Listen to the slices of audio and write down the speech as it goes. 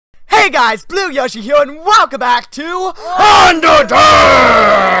Hey guys, Blue Yoshi here, and welcome back to Undertale!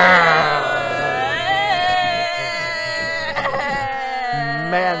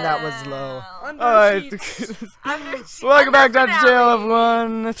 Man, that was low. Alright. Welcome back to Undertale,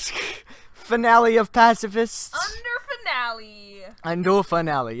 everyone. Finale of Pacifist. Under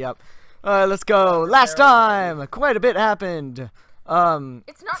finale, yep. Let's go. Last time, quite a bit happened. It's not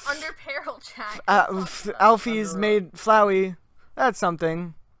under peril, Jack. Alfie's made Flowey. That's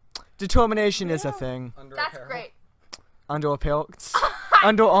something. Determination is a thing. That's great. Under a pill. Come on.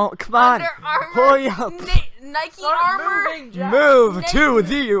 Under armor. Hurry up. Nike armor. Move to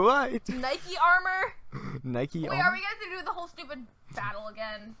the right. Nike armor. Nike armor. Wait, are we going to do the whole stupid battle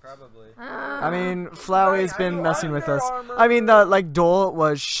again? Probably. I mean, Flowey's been messing with us. I mean, the door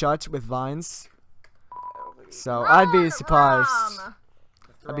was shut with vines. So I'd be surprised.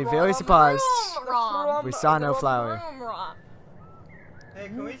 I'd be very surprised. We saw no Flowey. Hey,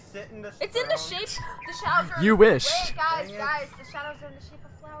 can we sit in the It's in the shape. The shadows are. You wish. Wait, guys, the shadows are in the shape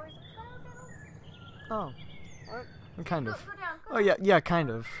of flowers. Oh. What? Kind of. Go down, go Oh yeah, kind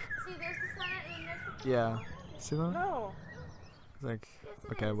of. See, there's the sun and there's the Yeah. See that? No. It's like, Yes,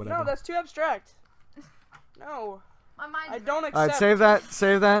 it okay, is. whatever. No, that's too abstract. No. My mind. I don't accept. Alright, save that.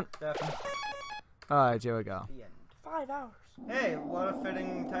 Save that. Definitely. Alright, here we go. The end. 5 hours. Hey, what a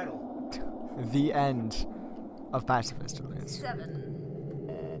fitting title. The end of Pacifist, at least. 7.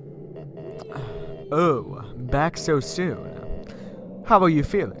 Oh, back so soon. How are you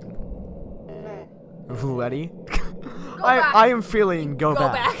feeling? Ready? I am feeling go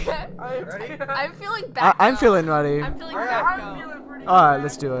back. Ready? I'm feeling back. I'm feeling ready. I'm feeling back. Alright,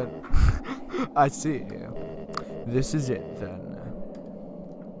 let's do it. I see. This is it then.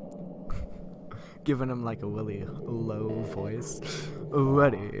 Giving him like a really low voice.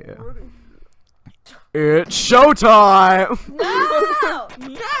 Ready. It's showtime! No!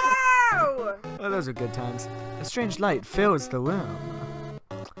 No! Oh, those are good times. A strange light fills the room.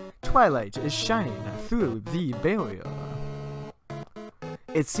 Twilight is shining through the barrier.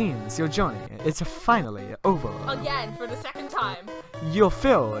 It seems your journey is finally over. Again, for the second time. You're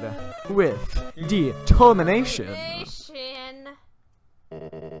filled with determination.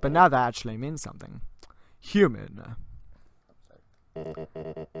 But now that actually means something. Human.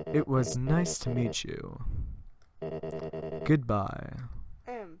 It was nice to meet you. Goodbye.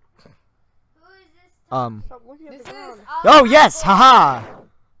 Stop looking at the ground. Oh yes, haha.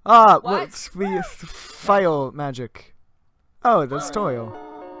 What? What's the file magic? Oh, the tutorial.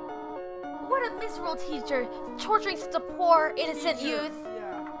 What a miserable teacher, torturing such a poor, innocent youth.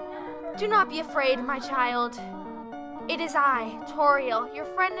 Yeah. Do not be afraid, my child. It is I, Toriel, your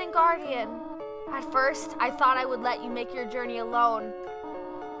friend and guardian. At first, I thought I would let you make your journey alone.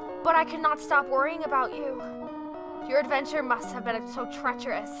 But I could not stop worrying about you. Your adventure must have been so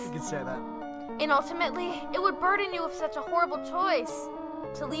treacherous. You can say that. And ultimately, it would burden you with such a horrible choice.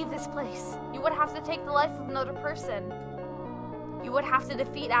 To leave this place, you would have to take the life of another person. You would have to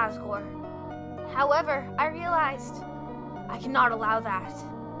defeat Asgore. However, I realized I cannot allow that.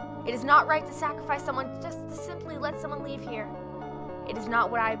 It is not right to sacrifice someone just to simply let someone leave here. It is not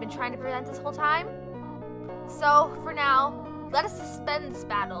what I have been trying to prevent this whole time. So, for now, let us suspend this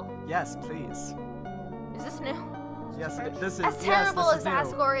battle. Yes, please. Is this new? Yes, this is. As terrible yes, as this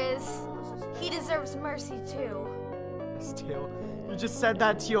is new. Asgore is, he deserves mercy too. Still, you just said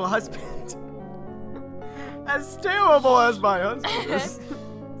that to your husband. As terrible as my husband is.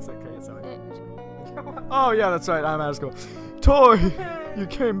 It's okay, sorry. Oh yeah, that's right. I'm Asgore. Tori, you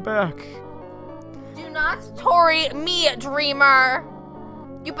came back. Do not Tory me, dreamer!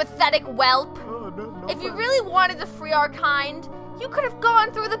 You pathetic whelp! Oh, no, If you really wanted to free our kind, you could have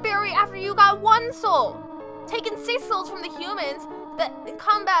gone through the barrier after you got one soul, taken 6 souls from the humans, then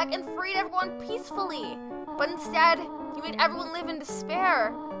come back and freed everyone peacefully. But instead, you made everyone live in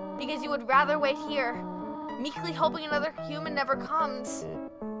despair because you would rather wait here, meekly hoping another human never comes.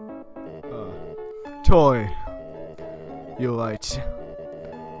 Tori, you're right.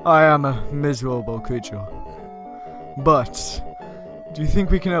 I am a miserable creature. But, do you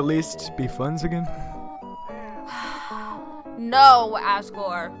think we can at least be friends again? No,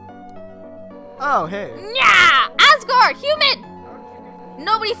 Asgore. Oh, hey. Yeah! Asgore! Human!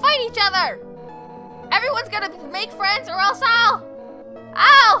 Nobody fight each other! Everyone's gonna make friends or else I'll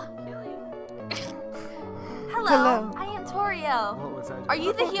kill you. Hello, I am Toriel. What was that? Are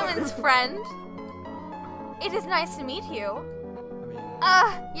you the human's friend? It is nice to meet you. I mean,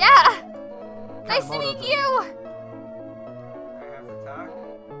 Yeah! Nice to both meet of you! I have to talk.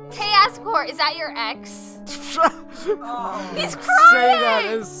 Hey, Asgore, is that your ex? Oh. He's Say crying! that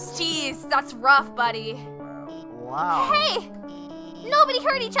is. Jeez, that's rough, buddy. Wow. Hey! Nobody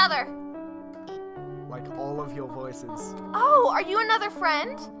heard each other. Like all of your voices. Oh, are you another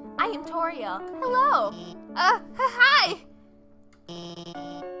friend? I am Toriel. Hello. Hi.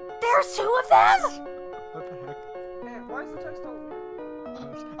 There's 2 of them? What the heck? Hey, why is the text all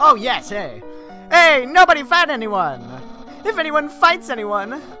weird? Oh, yes, hey. Hey, nobody fight anyone. If anyone fights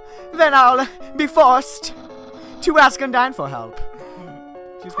anyone, then I'll be forced to ask Undyne for help.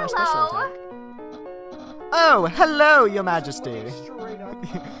 Use my special Hello. attack. Oh, hello, your majesty. Straight up.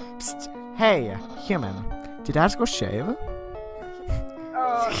 Psst. Hey, human. Did Asgore shave?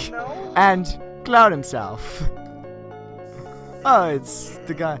 No. And cloud himself. Oh, it's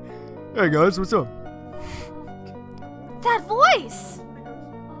the guy. Hey guys, what's up? That voice.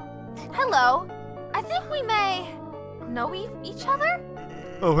 Hello. I think we may know each other?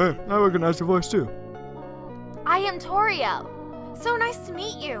 Oh, hey, I recognize the voice too. I am Toriel. So nice to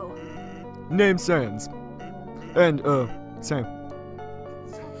meet you. Name Sans. And, same.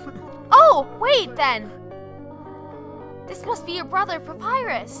 Oh, wait then. This must be your brother,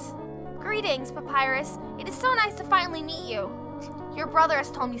 Papyrus. Greetings, Papyrus. It is so nice to finally meet you. Your brother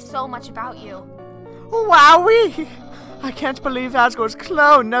has told me so much about you. Wowee! I can't believe Asgore's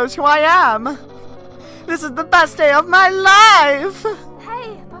clone knows who I am. This is the best day of my life!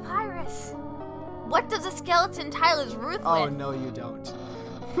 Hey, Papyrus. What does a skeleton tile his roof Oh, with? no, you don't.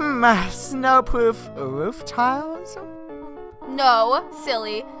 Snowproof roof tiles? No,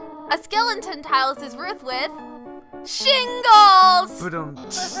 silly. A skeleton tiles his roof with shingles!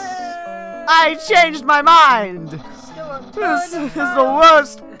 I changed my mind! This is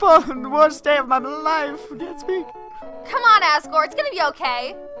the worst day of my life. I can't speak. Come on, Asgore, it's gonna be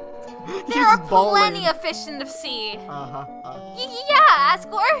okay. There are plenty of fish in the sea. Yeah,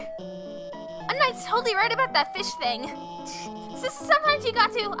 Asgore. A knight's totally right about that fish thing. So sometimes you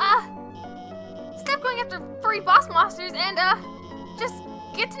got to, stop going after furry boss monsters and, just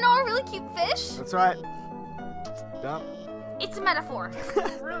get to know a really cute fish. That's right. Yep. It's a metaphor.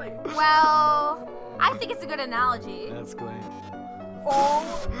 Really? Well, I think it's a good analogy. That's great.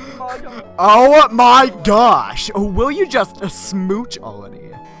 Oh my god. Oh my gosh! Will you just smooch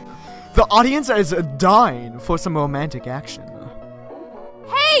already? The audience is dying for some romantic action.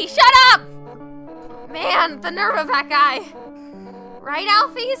 Hey, shut up! Man, the nerve of that guy. Right,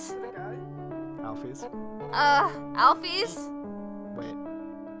 Alphys? Alphys? Alphys? Wait.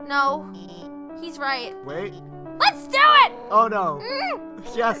 No, he's right. Wait. Let's do it! Oh no.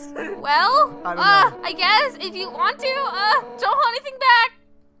 Yes. Well, I don't know. I guess if you want to, don't hold anything back.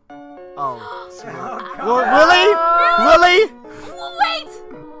 Oh. Sweet. Oh, Really? Wait!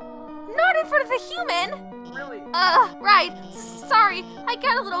 Not in front of the human. Really? Right. Sorry, I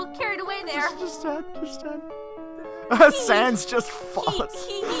got a little carried away there. Just dead. Sans just falls.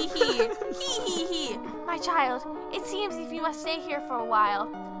 He. My child, it seems if you must stay here for a while.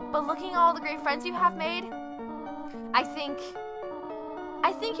 But looking at all the great friends you have made, I think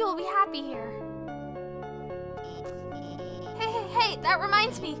you will be happy here. Hey, that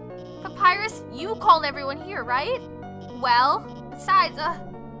reminds me. Papyrus, you called everyone here, right? Well, besides,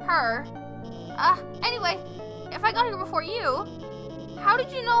 her. Anyway, if I got here before you, how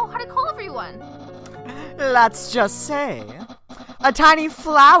did you know how to call everyone? Let's just say, a tiny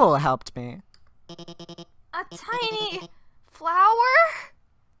flower helped me. A tiny flower?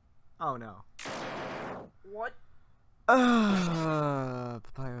 Oh no. What?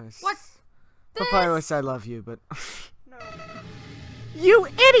 Papyrus. What's this? Papyrus, I love you, but... No. You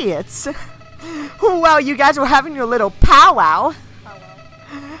idiots! While you guys were having your little powwow,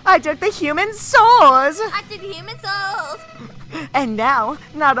 I took the human souls! I did human souls! And now,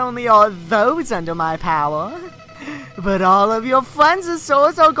 not only are those under my power, but all of your friends'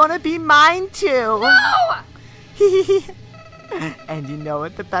 souls are gonna be mine too! No! And you know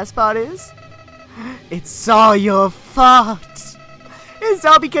what the best part is? It's all your fault! It's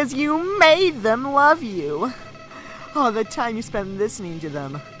all because you made them love you! All the time you spent listening to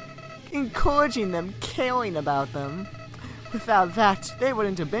them, encouraging them, caring about them. Without that, they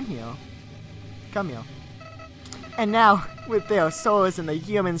wouldn't have been here. Come here. And now, with their souls and the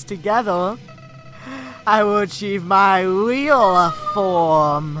humans together, I will achieve my real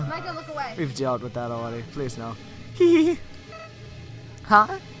form. Micah, look away. We've dealt with that already. Please no. Hee.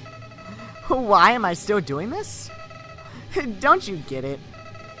 Huh? Why am I still doing this? Don't you get it?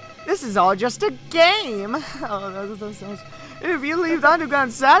 This is all just a game. Oh, that's so nice. If you leave the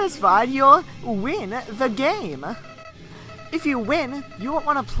underground satisfied, you'll win the game. If you win, you won't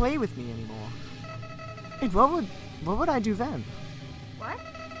want to play with me anymore. And what would I do then? What?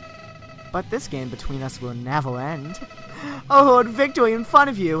 But this game between us will never end. I'll hold victory in front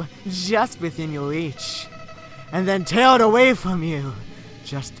of you, just within your reach. and then tear it away from you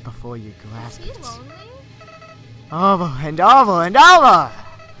just before you grasp Is he it. lonely? Over and over and over!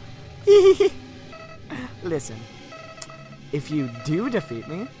 Listen, if you do defeat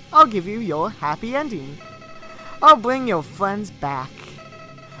me, I'll give you your happy ending. I'll bring your friends back.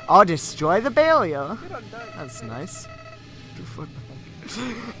 I'll destroy the barrier. Good on that. That's nice. What the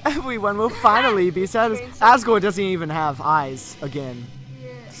heck? Everyone will finally be satisfied. Asgore doesn't even have eyes again.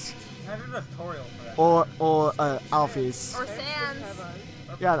 Yes. I have a tutorial for that. Or Alphys. Or Sans.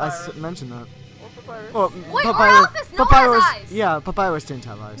 Yeah, I Papyrus. mentioned that. Or Papyrus. Well, Wait, or Alphys, no one has eyes. Yeah, Papyrus didn't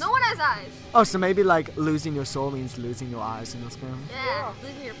have eyes. No one has eyes. Oh, so maybe like losing your soul means losing your eyes in this game. Yeah,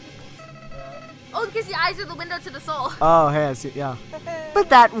 losing your pupils. Oh, because the eyes are the window to the soul. Oh, hey, I see, yeah. But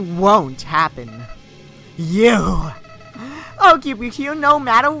that won't happen. You! I'll keep you here no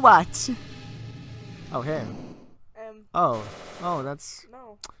matter what. Oh, hey. Oh, that's...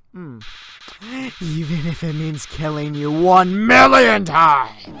 No. Even if it means killing you 1,000,000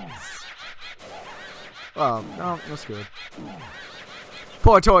 times. Oh, no, that's good.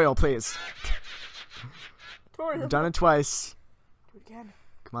 Portorial, please. Tori, You've done it twice. do it again.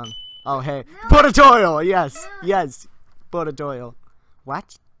 Come on. Oh, hey. Portorial, yes. Yes. Portorial.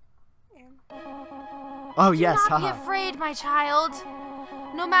 What? Oh, yes, Do not be haha. afraid, my child.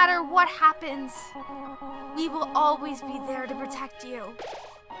 No matter what happens, we will always be there to protect you.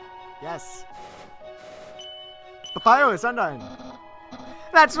 Yes. Papyrus, Undyne.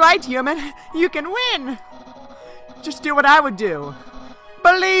 That's right, human. You can win. Just do what I would do.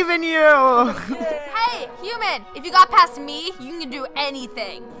 Believe in you. Hey, human, if you got past me, you can do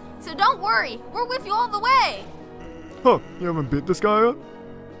anything. So don't worry, we're with you all the way. Huh, you haven't beat this guy yet?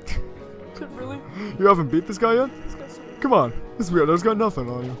 Really? You haven't beat this guy yet? This guy's so Come on, this weirdo's got nothing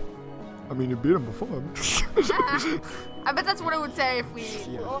on you. I mean, you beat him before. I bet that's what it would say if we...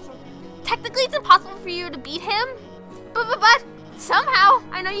 awesome. Technically, it's impossible for you to beat him, but somehow,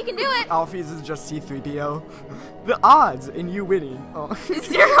 I know you can do it. Alphys is just C-3PO. The odds in you winning. Oh.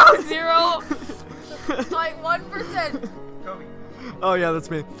 0-0. Like 1%. Kobe. Oh yeah,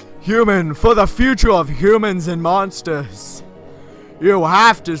 that's me. Human, for the future of humans and monsters, you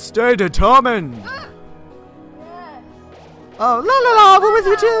have to stay determined. Yes. Oh, la la la, we're with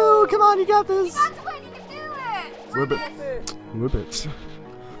you too. Come on, you got this. You got to win, you can do it. Whip it. Yes. Whip it.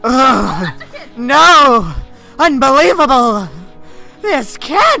 Ugh, no! Unbelievable! This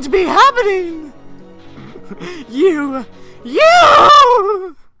can't be happening! You!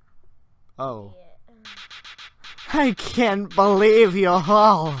 Oh. I can't believe you're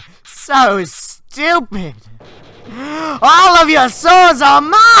all so stupid! All of your souls are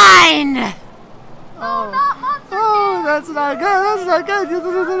mine! No, not Monster Oh, that's not good, that's not good!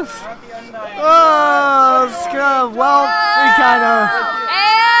 Happy Undyne. Oh, scrub. Well, we kinda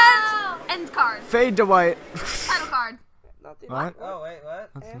And end card. fade to white. Title card. Nothing. What? Oh, wait, what?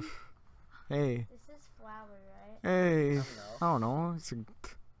 And Hey. This is flower, right? Hey. I don't know. It's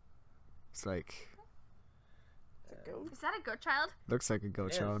like, it's a goat. Is that a goat child? looks like a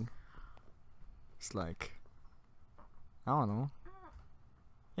goat Yes. child. It's like, I don't know.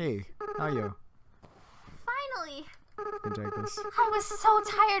 Hey, how are you? Finally. Can take this. I was so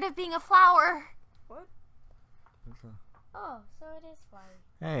tired of being a flower. What? Oh, so it is flower.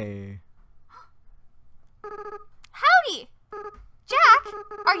 Hey. Howdy! Jack,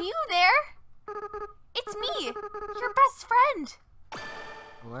 are you there? It's me, your best friend.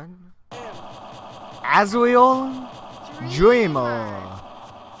 What? Azrael Dreamer.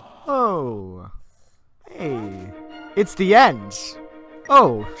 Oh. Hey. It's the end.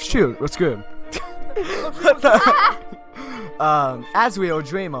 Oh, shoot. What's good? What the? Azrael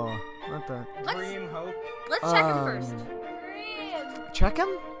Dreamer. What the? Dream, hope. Let's check him first. Check him?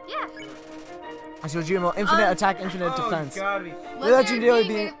 Yeah. Azrael Dreamer. Infinite attack, infinite Oh, defense. God, we... Legendary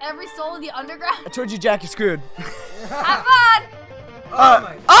being- being every soul in the underground. I told you, Jack, you're screwed. Have fun! Oh,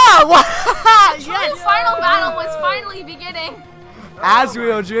 my... Oh, what? The final battle was finally beginning.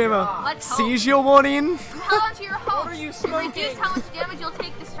 Azrael Dreamer. Let's hope. Seizure warning. Hold on to your hopes. are you You smoking? reduce how much damage you'll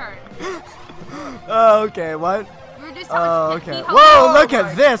take this turn. Oh, okay, what? You reduce Oh, how much okay. he Whoa, hopes. look at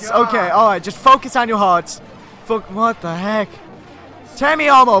my this. God. Okay, alright, just focus on your hearts. What the heck? Tammy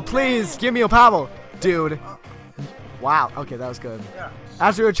Elmo, please, give me your power. Dude. Wow, okay, that was good. Yeah.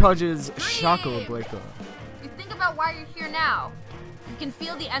 Azrael charges Shackle Breaker. You think about why you're here now. You can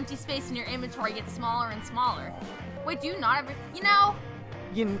feel the empty space in your inventory get smaller and smaller. Wait, do you not ever... You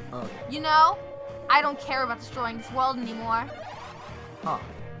know, I don't care about destroying this world anymore. huh.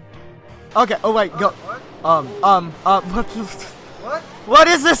 Okay, oh wait, go. What? What? What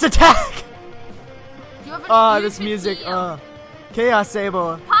is this attack? You have a This huge music, deal. Chaos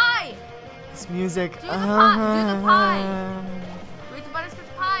Saber. Pie! This music. Do the pie. Do the pie. Read the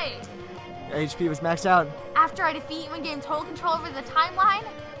butterscotch pie. HP was maxed out. After I defeat you and gain total control over the timeline,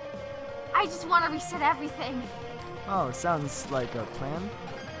 I just want to reset everything. Oh, sounds like a plan.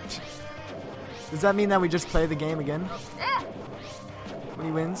 Does that mean that we just play the game again? Yeah. When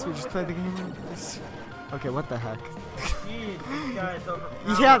he wins, we just play the game? Okay, what the heck? Jeez, this guy is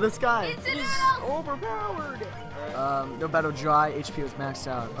overpowered. Yeah, this guy. It's an Overpowered. No battle dry, HP was maxed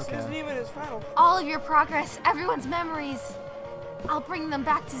out. This Okay. isn't even his final. All of your progress, everyone's memories. I'll bring them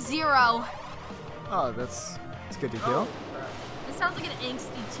back to 0. Oh, that's good to hear. This sounds like an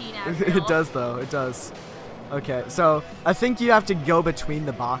angsty teen It does though, it does. Okay, so I think you have to go between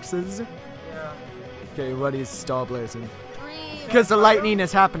the boxes. Yeah. Okay, what is star blazing? Dream. Because the lightning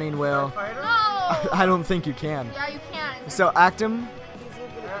is happening, Will. Fighter? No. I don't think you can. Yeah, you can. So act him.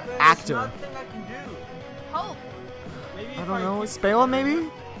 Act him. Nothing I can do. Hope. Maybe I if don't know. keep Spell maybe?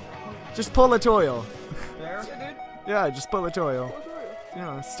 Just pull a toil. there. Yeah, just pull a toil.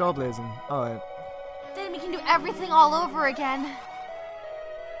 Yeah, star blazing. Alright. Then we can do everything all over again.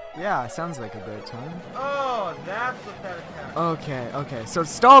 Yeah, sounds like a great time. Oh, that's what that attack. Okay. So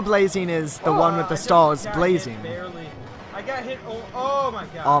star blazing is the one with the I just stars got blazing. hit barely. I got hit. Oh my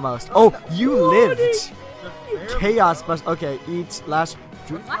god. Almost. Oh, you lived. Just barely. Chaos bust. Okay, eat last.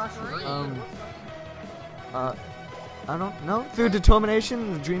 Last dream. I don't know. Through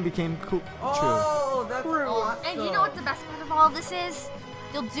determination, the dream became true. Oh, that's awesome. And you know what the best part of all of this is?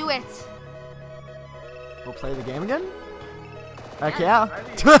 You'll do it. We'll play the game again? Heck Yeah.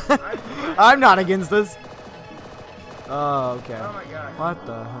 yeah. I'm not against this. Oh, okay. Oh my god. What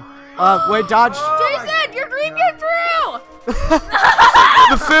the hell? Wait, dodge. Jason, your dream came true!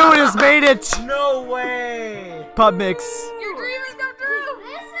 The food has made it. No way. Pub mix. Your dream has come true!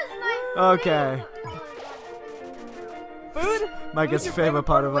 This is my Okay. Food? Micah's favorite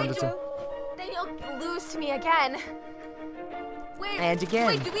part of Wait, Undertale. then you'll lose to me again. Wait, And again.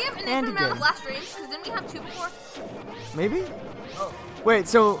 Wait, do we have an And infinite amount of again. last dreams? Because didn't we have 2 before? Maybe? Oh. Wait,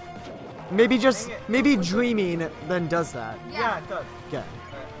 so maybe dreaming then does that. Yeah, it does. Okay.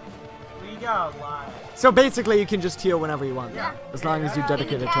 We got a lot. So basically you can just heal whenever you want. Yeah. As long as you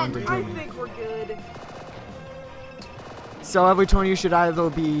dedicate a turn to again. I dreaming. think we're good. So every turn you should either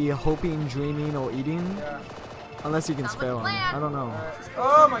be hoping, dreaming, or eating. Yeah. Unless you can Sounds like spell a on. plan. I don't know.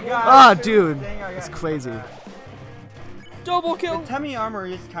 Oh my god. Ah, This dude. thing I got It's hit crazy. by that. Double kill. The tummy armor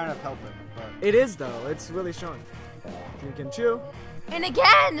is kind of helping, but It is though. It's really strong. You can chew And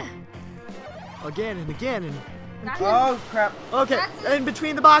again! again and again and. oh crap! Okay, That's in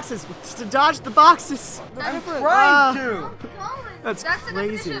between the boxes, just to dodge the boxes. I'm Ah. trying to. That's That's the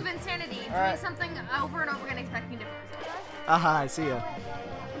crazy. definition of insanity. Doing Alright. something over and over again expecting different results. Aha, I see ya.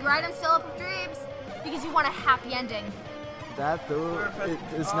 Your items fill up with dreams because you want a happy ending. That though, it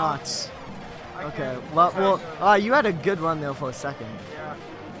is Oh. not. I Okay, can't well, try to- you had a good run there for a second.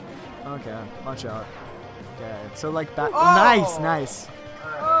 Yeah. Okay, watch out. Okay, so like that. Oh! Nice.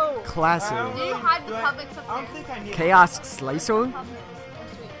 Oh. Classic. Do you hide the Do I- public I don't think I need. Chaos Slicer? Oh,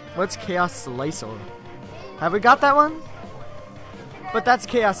 sweet. What's Chaos Slicer? Have we got that one? But that's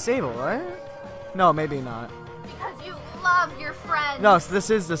Chaos Saber, right? No, maybe not. Because you love your friends. No, so this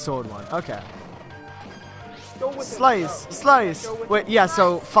is the sword one. Okay. Go with it. Slice. Go with Wait, yeah,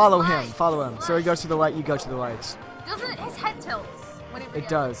 so follow him. So he goes to the right, you go to the right. Doesn't his head tilts when It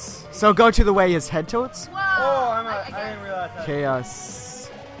does. So go to the way his head tilts. Whoa! Oh, I I guess. didn't realize that. Chaos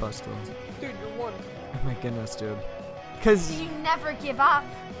Buster. Dude, you're one. Oh my goodness, dude. Cause, You never give up.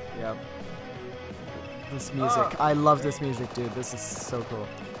 yep. This music. I love this music, dude. This is so cool.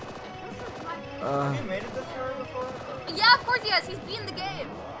 Have you made it this far before? Yeah, of course he has. He's beaten the game.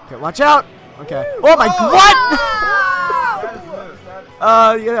 Okay, watch out. Okay. Oh my, what? That is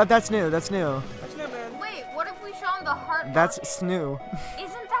smooth. Yeah, that's new. That's new, man. Wait, what if we show him the heart? That's new.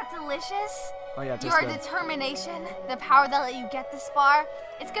 Isn't that delicious? Oh yeah, just Your good. determination, the power that let you get this far,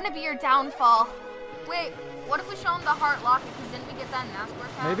 it's gonna be your downfall. Wait, what if we show him the heart locket? Because didn't we get that in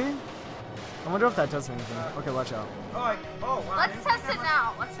Maskwork hat? Maybe? I wonder if that does anything. Okay, watch out. Oh, wow. I Let's didn't test take it that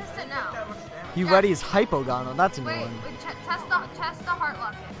now. Let's test it much- now. that much damage. He readies Hypogonal. That's a new Wait, one. test the heart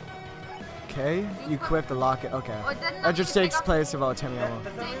locket. Okay, you equip the locket. Okay. Oh, it doesn't That just take takes off- place of all Timmy ammo.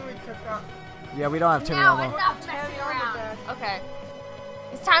 Does that mean we took out? Yeah, we don't have Timmy Now ammo. enough messing around. Okay.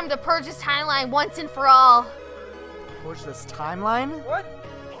 It's time to purge this timeline once and for all. Push this timeline. What?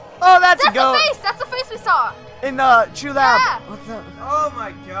 Oh, that's a That's go the face! That's the face we saw! in the True Lab. Yeah. What the? Oh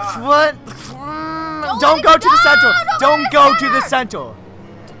my god. What? Don't let go it to the go! center. Don't Don't let it go to the center! center.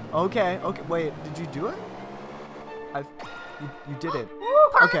 Okay. Okay. Wait. Did you do it? You did it.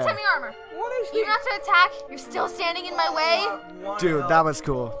 Perfect Okay. Timmy armor. What is You this? don't have to attack. You're still standing in my way. One Dude, health. that was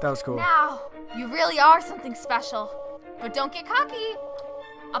cool. That was cool. Now, You really are something special. But don't get cocky.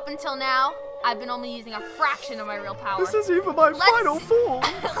 Up until now, I've been only using a fraction of my real power. This is even my final form.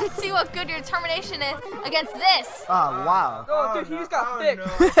 Let's see what good your determination is against this. Oh, wow. Oh, dude, he's got thick. No,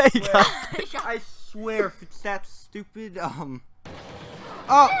 He I swear, if it's that stupid,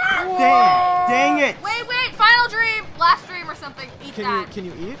 Oh, dang it! Wait, final dream, last dream or something. Eat that. Can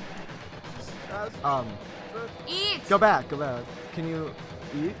you eat? Eat. Go back. Can you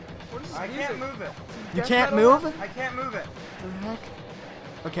eat? What is this I music? can't move it. You can't move? I can't move it. What the heck?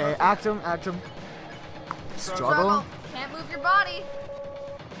 Okay, act him. Struggle. Can't move your body.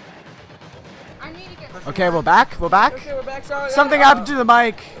 I need to get. Okay, we're back. Okay, we're back. Sorry. Something happened to the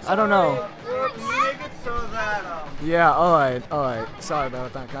mic. I don't know. Can you make it so that, Yeah, alright. Sorry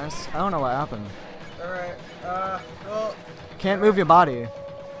about that, guys. I don't know what happened. Alright, well... Can't move your body.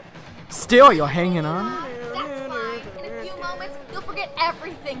 Still, you're hanging on? That's fine. In a few moments, you'll forget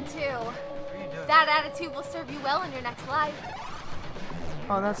everything too. That attitude will serve you well in your next life.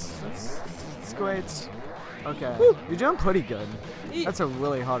 Oh, that's great. Okay, you're doing pretty good. That's a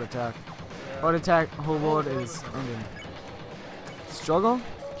really hard attack. Hard attack, whole world is ending. Struggle?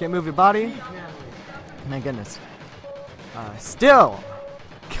 Can't move your body? My goodness. Still!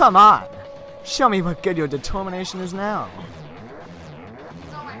 Come on! Show me what good your determination is now.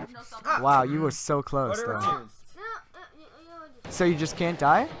 Wow, you were so close, What are though. reviews? So you just can't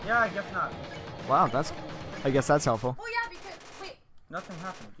die? Yeah, I guess not. Wow, I guess that's helpful. Oh yeah, because wait, Nothing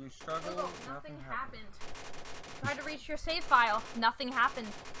happened. You struggled, nothing happened. Tried to reach your save file, nothing happened.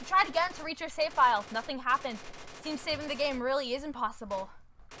 You tried again to reach your save file, nothing happened. Seems saving the game really is impossible.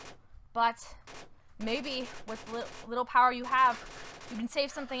 But maybe with little power you have, you can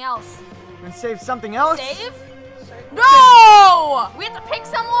save something else. And save something else? Save? No! We have to pick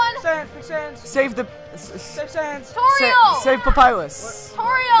someone? Pick Sans. Save the... Save Sans. Toriel! Save Papyrus.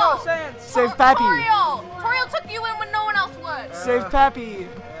 Toriel! No, Sans. Save Pappy. Toriel took you in when no one else would. Save Pappy.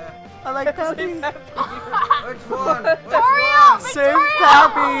 I like Pappy. Which one? Toriel! Save Victoria!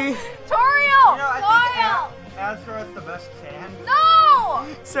 Pappy. Toriel! You know, I think Azra is the best can. No!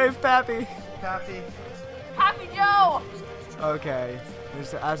 Save Pappy. Pappy. Happy Joe! Okay.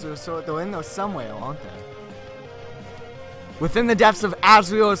 There's the Azrael sword. They're in there somewhere, aren't they? Within the depths of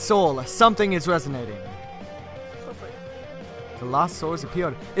Azrael's soul, something is resonating. The lost souls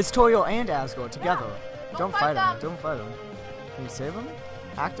appeared. It's Toriel and Asgore together. Don't fight him. Don't fight him. Can you save him?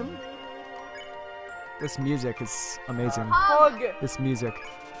 Act him? This music is amazing. Hug. This music.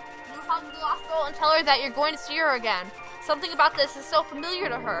 You hug the lost soul and tell her that you're going to see her again. Something about this is so familiar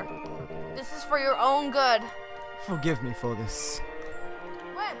to her. This is for your own good. Forgive me for this.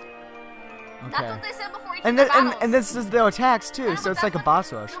 What? That's Okay. what they said before each And, of the battles. and this is their attacks too, so it's like a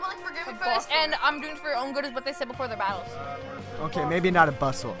boss rush. You're willing to forgive me for this, and I'm doing it for your own good is what they said before their battles. Okay, maybe not a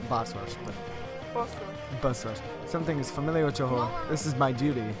boss rush, but Buster. boss rush. Something is familiar to her. This is my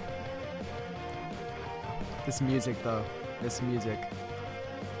duty. This music, though. This music.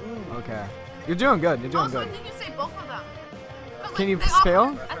 Okay. You're doing good. You're doing Also, good. I think you say both of them. But, Can you they all spell?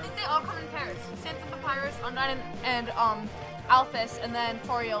 come- I think they all come in pairs. Santa Papyrus, Undyne, and Alphys, and then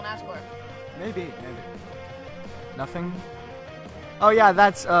Toriel and Asgore. Maybe. Nothing? Oh, yeah,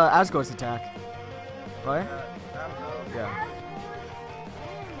 that's Asgore's attack. Right? Yeah.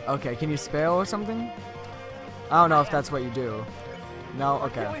 Okay, can you spell or something? I don't know if that's what you do. No?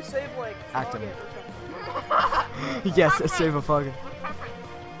 Okay. Can we save like Act him. Frogget or something? Yes, save a fucking.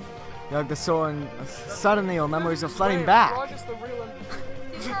 You hug the soul and suddenly your memories are flooding back. Frogget's the real one.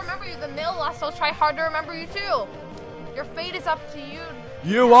 Seems to remember you. The male lost souls try hard to remember you too. Your fate is up to you.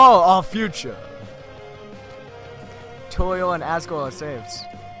 You are our future. Toriel and Asgore are saved.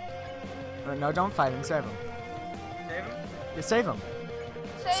 No, don't fight him. Save him. Save him? You save him.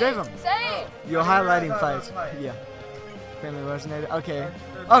 Save him. Save. You're highlighting fights. Yeah. Family resonated. Okay.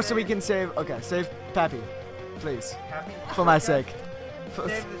 Oh, so we can save. Okay, save Pappy, please, Happy? for my sake. Save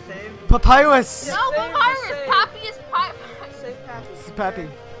the save? Papyrus. No, Save Papyrus. the save. Pappy is Papyrus. Save Pappy. It's Pappy.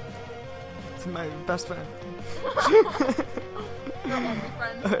 It's my best friend. Your only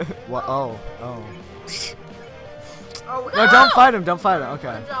friend. What? Oh. Oh, No, don't fight him. Don't fight him.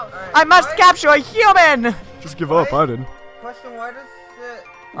 Okay. Good job. Alright, I must why- capture a human. Just give up. Why- I didn't. Question, why does it...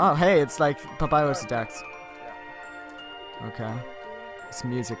 Oh, hey, it's like Papyrus attacks. Okay. It's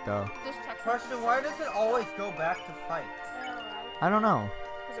music though. Just check. Question, why does it always go back to fight? I don't know.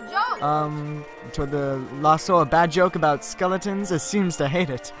 Joe. To the lost soul, a bad joke about skeletons, it seems to hate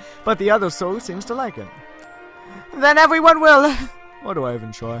it, but the other soul seems to like it. Then everyone will. Or do I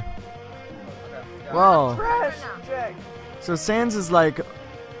even try? Whoa. Trash. Jack. So Sans is like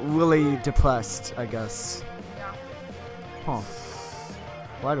really depressed, I guess. Yeah. Huh.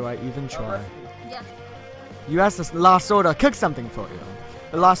 Why do I even Oh, try? rest in peace. You ask the Lost Sword to cook something for you.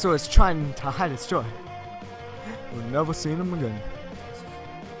 The Lost Sword is trying to hide its joy. We've never seen him again.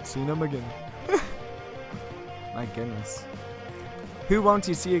 Seen him again. My goodness. Who won't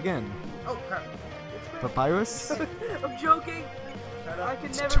you see again? Oh crap. Papyrus? I'm joking. Shut I up.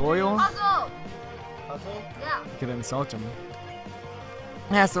 can never Tutorial? Puzzle! Puzzle? Yeah. You could insult him.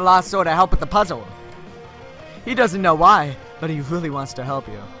 He asked the Lost Sword to help with the puzzle. He doesn't know why, but he really wants to help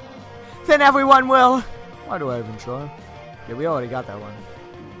you. Then everyone will. Why do I even try? Yeah, we already got that one.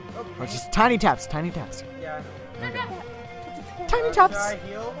 Okay. Oh, just tiny taps, tiny taps. Yeah, I know. Okay. Tiny Should taps. I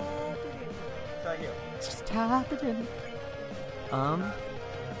heal? Should I heal? Just tap it in.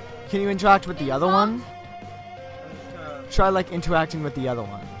 Can you interact with the other one? I'm just gonna... Try like interacting with the other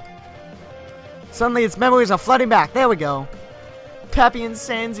one. Suddenly its memories are flooding back. There we go. Pappy and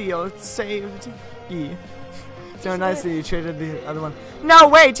Sanzio saved E. So nice that you traded the other one. No,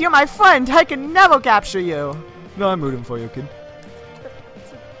 wait, you're my friend. I can never capture you. No, I'm rooting for you, kid.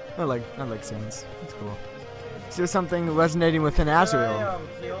 I like Sans. It's cool. Is there something resonating within Azrael?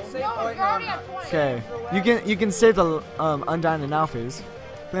 Heal? No, you're already at 20. Okay, you can save the Undyne and Alphys.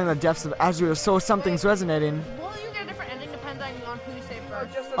 Then in the depths of Azrael, so something's resonating. Will you get a different ending depending on who you save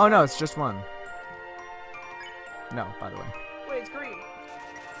first? Oh no, it's just one. No, by the way. Wait, it's green.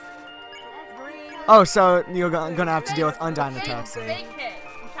 Green. Oh, so you're gonna have to deal with Undyne attacks. Fake hit.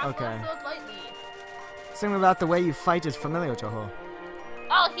 Okay. Lightly. Something about the way you fight is familiar to her.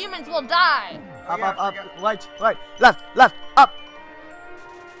 All humans will die. Oh, Up, yeah, up, up, forgot- right, left, up.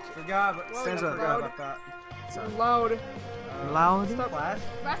 Forgot, but Stands up. forgot about that. Loud. Loud. Flash?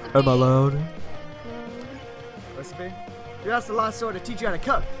 Recipe. Am I loud? Recipe? You asked the Lost Sword to teach you how to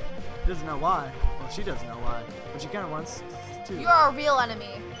cook. She doesn't know why. Well, she doesn't know why, but she kind of wants to. You're a real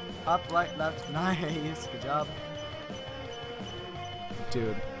enemy. Up, right, left. Nice. Good job.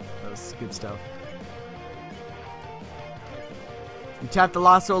 Dude, that was good stuff. You tap the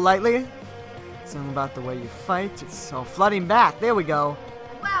Lost Sword lightly. Something about the way you fight. It's all flooding back. There we go.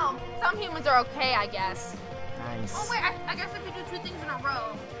 Well, some humans are okay, I guess. Nice. Oh wait, I guess if you do 2 things in a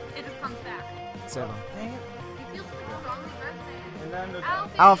row, it just comes back. Save him. Dang it. You feel so wrong with birthday. And then there's...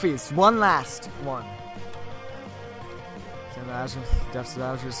 Alphys, one last one. So the Azure, depths of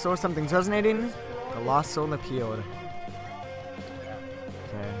Azure. So something's resonating. The Lost Soul appealed.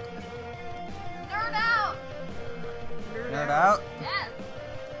 Okay. Nerd out. Nerd out? Yes.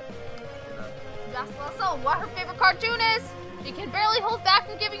 You asked also what her favorite cartoon is. She can barely hold back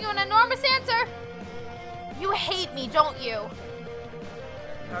from giving you an enormous answer. You hate me, don't you?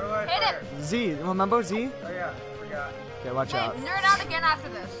 How do I Hit fire? it. Z, remember Z? Oh yeah, forgot. Okay, watch Wait, out. nerd out again after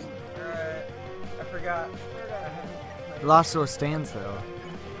this. Alright. I forgot. The Lost Soul stands though.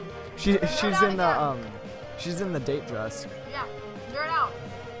 She's in the date dress. Yeah, nerd out.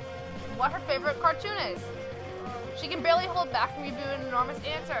 What her favorite cartoon is. She can barely hold back from giving you an enormous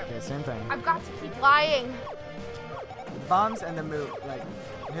answer. Okay, same thing. I've got to keep lying. Bombs and then move. Like,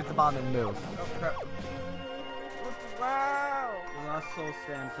 hit the bomb and move. Oh crap. Wow. The Lost Soul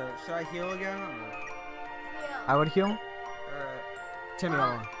stands out. Should I heal again? Or... I would heal. Alright. Timmy,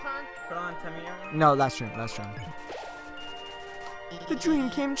 Turn. Put on Temmie. no, last turn, last turn. The dream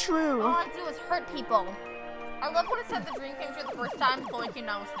came true. All I do is hurt people. I love when it said the dream came true the first time, but when it came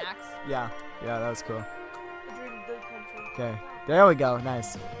down with snacks. Yeah, that was cool. The dream did come true. Okay, there we go.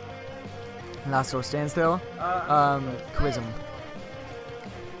 Nice. Lost Soul stands still. Quiz him.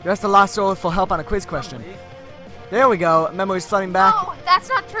 You asked the Lost Soul for help on a quiz question. There we go. Memories flooding back. No, that's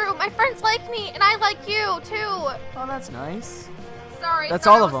not true. My friends like me, and I like you too. Oh, that's nice. Sorry. That's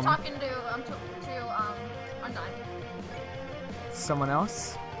sorry, all of I was them. talking to Undyne. Someone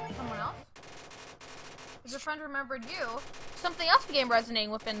else? Someone else? As your friend remembered you, something else began resonating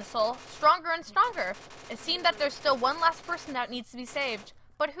within the soul, stronger and stronger. It seemed that there's still one last person that needs to be saved.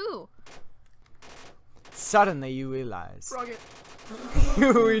 But who? Suddenly you realize. Rocket.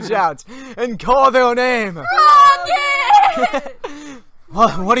 You reach out and call their name. Rocket!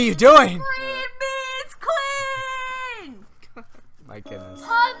 What are you doing? Free means clean! My goodness.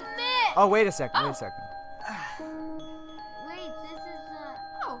 Submit! Oh, wait a second. Wait a second. Wait, this is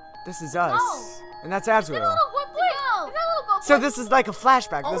Oh, This is us. No. And that's is that a Azrael. little goat? Is that a little goat? So this is like a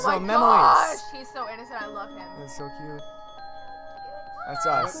flashback. Oh This is my all gosh! memories. He's so innocent. I love him. That's so cute. That's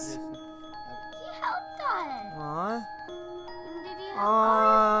us. he helped us. Aww. Did he help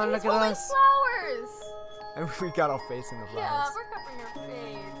Aww, He's look at holding us. flowers. And we got our face in the Yeah, flowers. we're covering your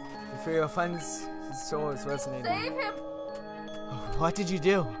face. For your friend's soul is resonating. Save him. What did you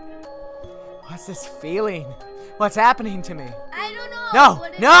do? What's this feeling? What's happening to me? I don't know. No!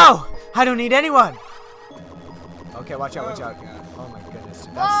 What is No! I don't need anyone! Okay, watch out, watch out. Oh my goodness.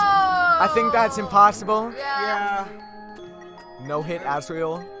 That's, Whoa! I think that's impossible. Yeah. No hit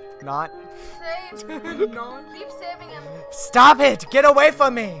Azrael. Not. Save. No. Keep saving him. Stop it! Get away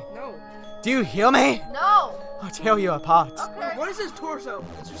from me! No. Do you hear me? No. I'll tear you apart. Okay. What is his torso?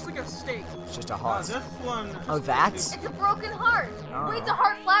 It's just like a steak. It's just a Oh, heart. this one. Oh, that? It's a broken heart. Oh. Wait, it's a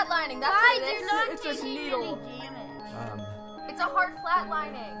heart flatlining. That's I what it do is. not It's a take needle. any damage. It's a heart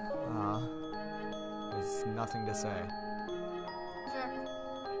flatlining. There's nothing to say. Sure.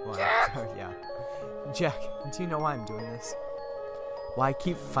 Well, Jack! yeah. Jack, do you know why I'm doing this? Why I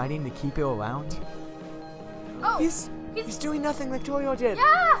keep fighting to keep you around? Oh, He's doing nothing like Toyo did.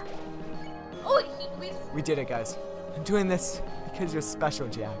 yeah. Oh, We did it, guys. I'm doing this because you're special,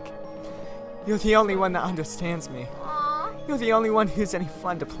 Jack. You're the only one that understands me. Aww. You're the only one who's any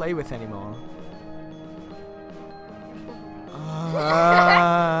fun to play with anymore.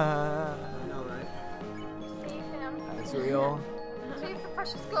 I know, right? Save him. That's real. Save the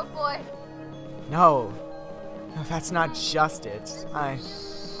precious goat boy. No. No, that's not just it.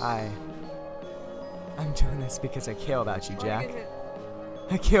 I'm doing this because I care about you, Try to Jack. get hit.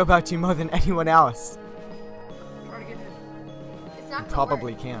 I care about you more than anyone else. Try to get hit. It's not gonna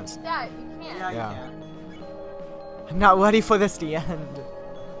Probably work. can't. Yeah, you can't. Yeah, Yeah. you can. I'm not ready for this to end.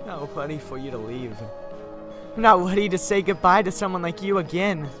 I'm not ready for you to leave. I'm not ready to say goodbye to someone like you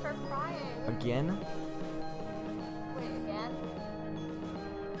again. Start crying. Again? Wait, again?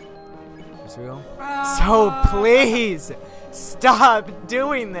 Israel? So please, stop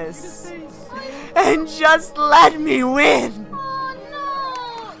doing this. And just let me win! Oh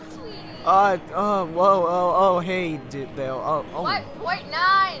no, sweetie. Oh, hey, Bill. Oh. What? Point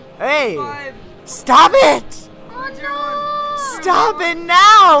 9. Hey! 5. Stop it! Oh no. Stop it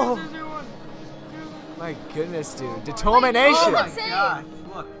now! 2, 0, 1. My goodness, dude. Determination! Oh my Save. gosh,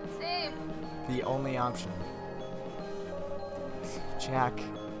 look. Save. The only option. Jack.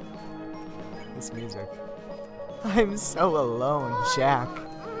 This music. I'm so alone, Jack.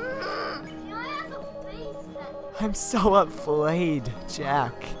 You know, I have a face that. I'm so afraid,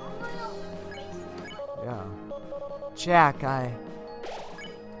 Jack. Yeah. Jack, Say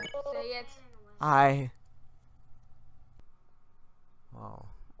it. Oh.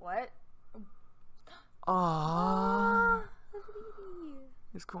 What? Aww.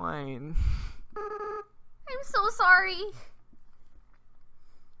 He's crying. I'm so sorry.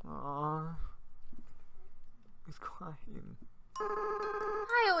 Aww. He's crying.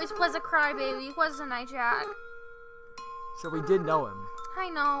 I always was a crybaby, wasn't I, Jack? So we did know him. I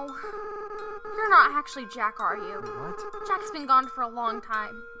know. You're not actually Jack, are you? What? Jack's been gone for a long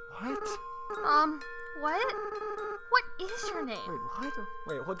time. What? What? What is your name? Wait, what?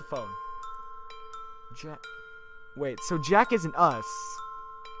 Wait, hold the phone. Jack. Wait, so Jack isn't us.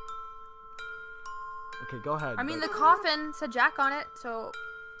 Okay, go ahead. I mean, the but- coffin said Jack on it, so...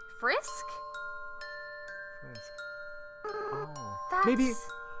 Frisk? Oh. That's... Maybe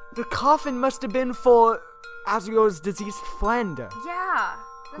the coffin must have been for Azriel's deceased friend. Yeah.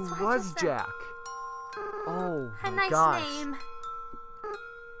 That's Who what I was just said. Jack? Oh A my nice gosh. name.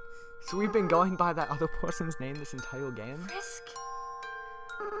 So we've been going by that other person's name this entire game? Frisk?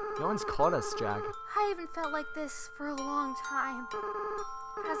 No one's called us Jack. I haven't felt like this for a long time.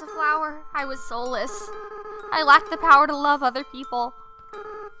 As a flower, I was soulless. I lacked the power to love other people.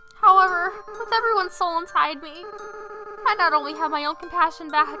 However, with everyone's soul inside me, I not only have my own compassion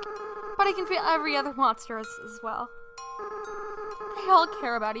back, but I can feel every other monster as well. They all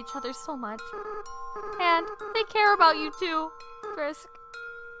care about each other so much. And they care about you too, Frisk.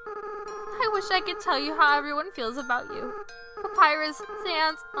 I wish I could tell you how everyone feels about you. Papyrus,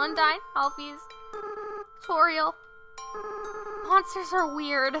 Sans, Undyne, Alphys, Toriel. Monsters are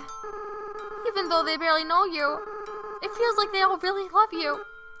weird. Even though they barely know you, it feels like they all really love you.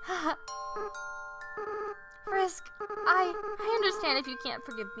 Frisk, I understand if you can't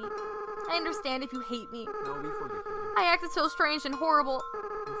forgive me. I understand if you hate me. No, we forgive you. I acted so strange and horrible.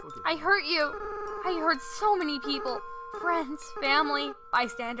 We forgive I hurt you. I hurt so many people. Friends, family,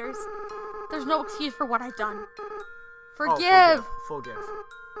 bystanders. There's no excuse for what I've done. Forgive. Forgive.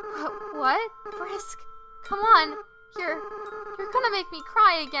 What? Frisk, come on. You're gonna make me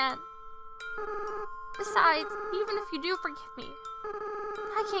cry again. Besides, even if you do forgive me,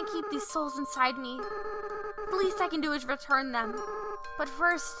 I can't keep these souls inside me. The least I can do is return them. But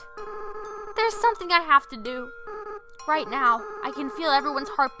first, there's something I have to do. Right now, I can feel everyone's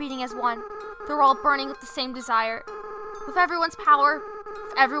heart beating as one. They're all burning with the same desire. With everyone's power,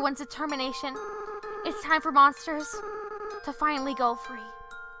 with everyone's determination, it's time for monsters to finally go free.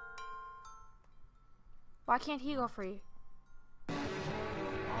 Why can't he go free?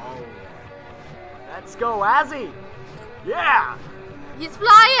 Oh. Let's go, Azzy! Yeah! He's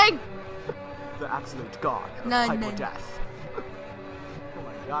flying! the absolute god of No, hyper no. death. Oh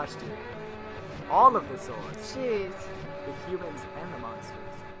my gosh, dude. All of the swords. Jeez. The humans and the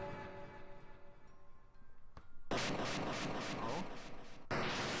monsters. Oh.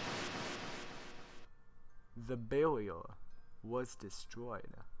 The barrier was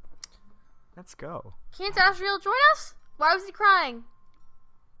destroyed. Let's go. Can't Asriel join us? Why was he crying?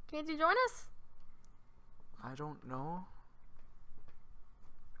 Can't you join us? I don't know.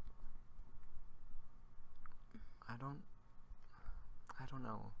 I don't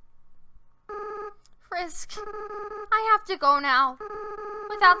know. Frisk, I have to go now.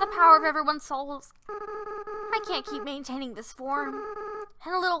 Without the power of everyone's souls, I can't keep maintaining this form.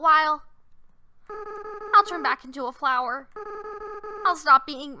 In a little while, I'll turn back into a flower. I'll stop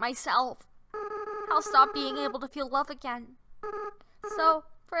being myself. I'll stop being able to feel love again. So,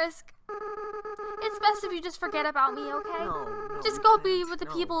 Frisk, it's best if you just forget about me, okay? No, Just we go can't. be with the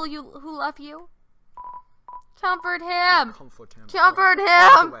No. people who love you. Comfort him. Comfort him. Comfort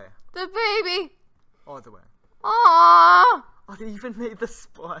All the him. way. The baby. All the way. Aww. Oh, they even made the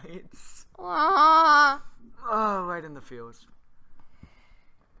sprites. Aww. Oh, right in the fields.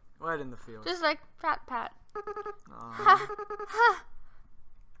 Right in the fields. Just like Pat. Aw.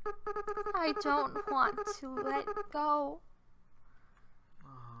 I don't want to let go.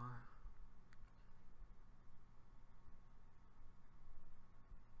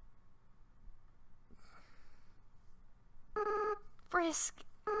 Frisk,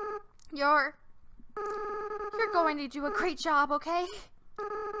 you're going to do a great job, okay?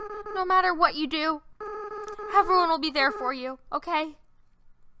 No matter what you do, everyone will be there for you, okay?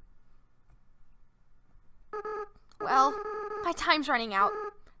 Well, my time's running out.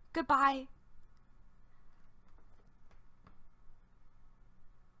 Goodbye.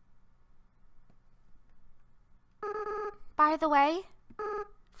 By the way,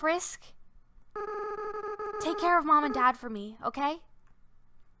 Frisk, take care of Mom and Dad for me, okay?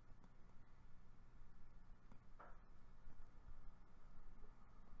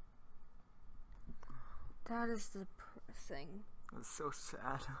 That is depressing. That's so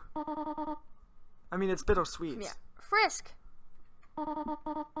sad. I mean, it's bittersweet. Yeah. Frisk,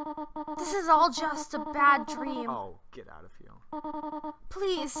 this is all just a bad dream. Oh, get out of here.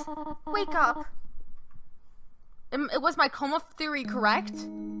 Please, wake up. Was my coma theory correct?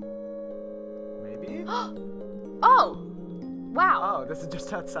 Maybe? Oh! Wow. Oh, this is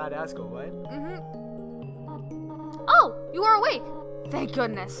just outside Asgore, right? Oh, you are awake. Thank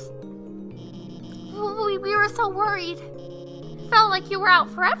goodness. We were so worried. Felt like you were out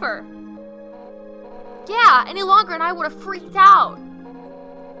forever. Yeah, any longer and I would have freaked out.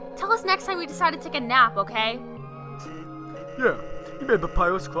 Tell us next time you decide to take a nap, okay? Yeah, you made the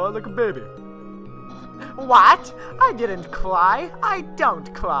pirates cry like a baby. What? I didn't cry. I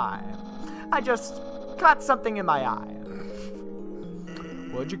don't cry. I just got something in my eye.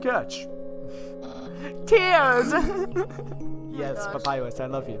 What'd you catch? Tears! Yes, gosh. Papyrus, I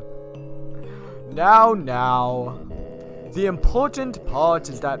love you. Now. The important part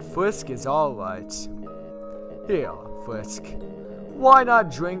is that Frisk is alright. Here, Frisk. Why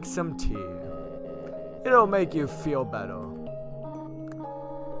not drink some tea? It'll make you feel better.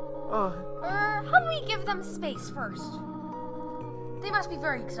 How about we give them space first? They must be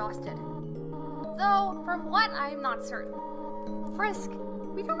very exhausted. Though, from what, I'm not certain. Frisk,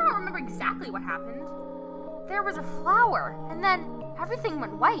 we do not remember exactly what happened. There was a flower, and then everything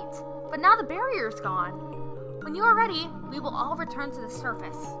went white. But now the barrier's gone. When you are ready, we will all return to the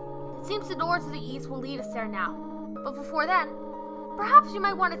surface. It seems the door to the east will lead us there now. But before then, perhaps you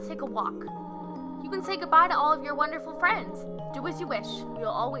might want to take a walk. You can say goodbye to all of your wonderful friends. Do as you wish. We will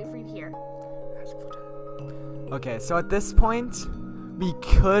all wait for you here. Okay, so at this point, we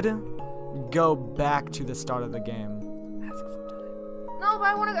could go back to the start of the game. No, but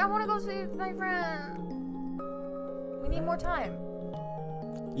I wanna go see my friend. We need more time.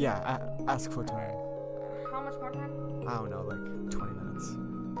 Yeah, ask for time. How much more time? I don't know, like 20 minutes.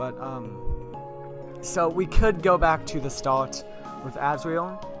 But, so we could go back to the start with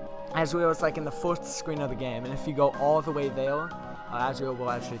Asriel. Asriel is like in the first screen of the game, and if you go all the way there, Asriel will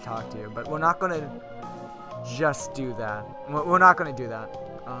actually talk to you. But we're not gonna just do that. We're not gonna do that.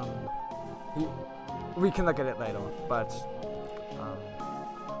 We can look at it later, but,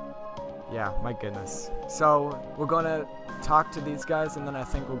 yeah, my goodness. So, we're gonna talk to these guys, and then I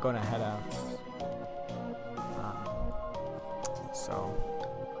think we're gonna head out. So,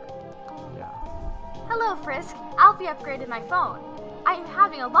 yeah. Hello, Frisk. Alfie upgraded my phone. I am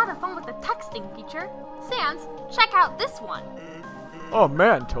having a lot of fun with the texting feature. Sans, check out this one. Oh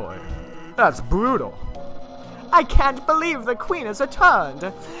man, Toy. That's brutal. I can't believe the queen has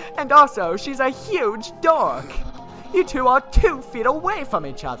returned. And also, she's a huge dork. You two are 2 feet away from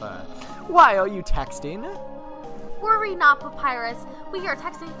each other. Why are you texting? Worry not, Papyrus. We are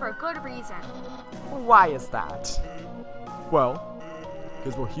texting for a good reason. Why is that? Well,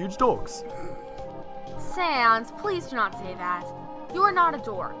 because we're huge dorks. Sans, please do not say that. You are not a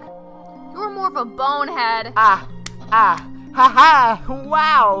dork. You are more of a bonehead. Haha,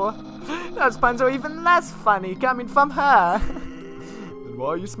 wow! Those puns are even less funny coming from her. Then why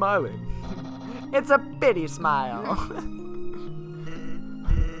are you smiling? It's a pity smile.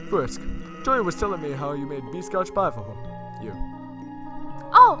 Frisk, Joy was telling me how you made B-scotch pie for her. You.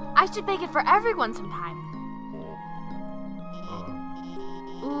 Oh, I should bake it for everyone sometime.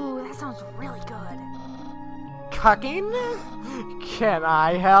 Ooh, that sounds really good. Cooking? Can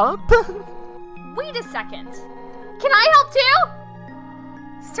I help? Wait a second. Can I help too?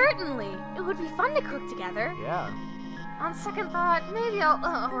 Certainly. It would be fun to cook together. Yeah. On second thought, maybe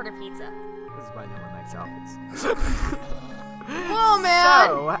I'll order pizza. This is why no one likes Alphys. Oh, man!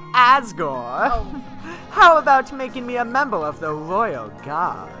 So, Asgore, how about making me a member of the Royal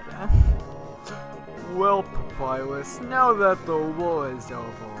Guard? Well, Papyrus, now that the war is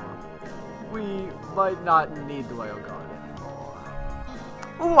over, we might not need the Royal Guard anymore.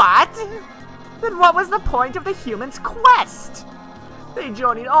 What? Then what was the point of the humans' quest? They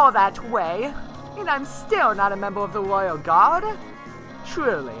journeyed all that way, and I'm still not a member of the Royal Guard?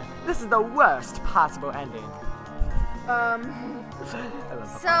 Truly, this is the worst possible ending.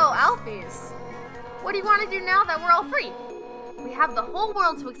 So, Alphys, what do you want to do now that we're all free? We have the whole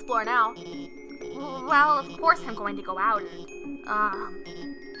world to explore now. Well, of course I'm going to go out and,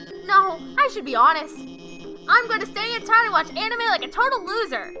 no, I should be honest. I'm going to stay in town and watch anime like a total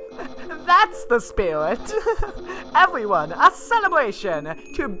loser. That's the spirit. Everyone, a celebration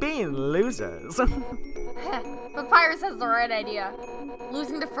to being losers. Papyrus has the right idea.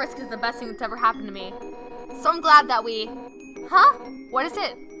 Losing to Frisk is the best thing that's ever happened to me. So I'm glad that we... Huh? What is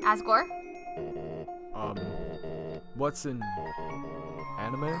it, Asgore? What's an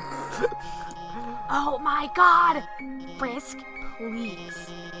anime? Oh my god! Frisk, please.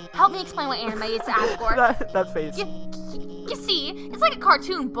 Help me explain what anime is, Asgore. that face. You see, it's like a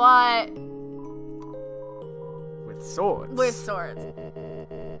cartoon, but... With swords. with swords.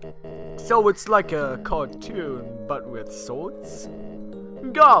 So it's like a cartoon, but with swords?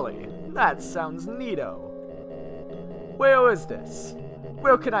 Golly, that sounds neato. Where is this?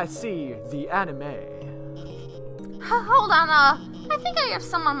 Where can I see the anime? Hold on, I think I have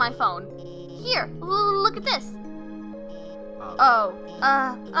some on my phone. Here, look at this.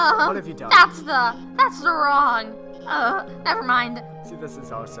 What have you done? That's the wrong. Never mind. See, this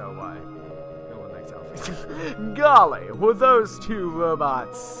is also why no one likes Alphys. Golly, were those 2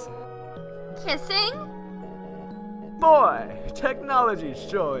 robots? Kissing? Boy, technology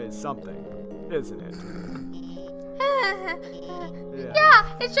sure is something, isn't it? Yeah,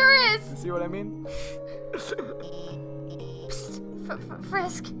 it sure is. You see what I mean? Psst,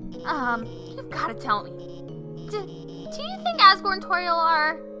 Frisk, you've got to tell me. Do you think Asgore and Toriel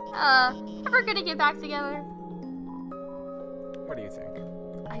are, ever gonna get back together? What do you think?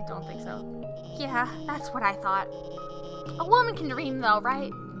 I don't think so. Yeah, that's what I thought. A woman can dream though,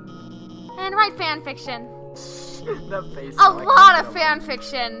 right? And write fan fiction. That face. A lot of fan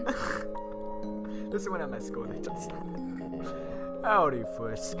fiction. This is when I'm at school, they just... Howdy,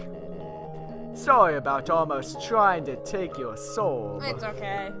 Frisk. Sorry about almost trying to take your soul. It's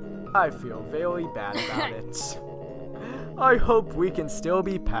okay. I feel very bad about it. I hope we can still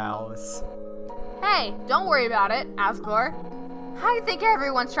be pals. Hey, don't worry about it, Asgore. I think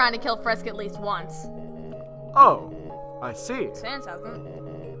everyone's trying to kill Frisk at least once. Oh, I see. Sans hasn't.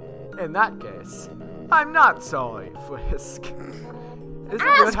 In that case, I'm not sorry, Frisk. Isn't it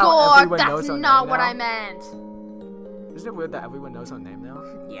weird how Asgore, everyone knows that's our not name what now? I meant. Isn't it weird that everyone knows our name now?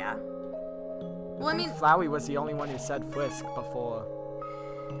 Yeah. I Well, I think mean, Flowey was the only one who said Frisk before.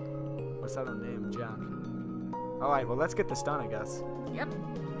 What's that her name? Jack. Alright, well, let's get this done, I guess. yep.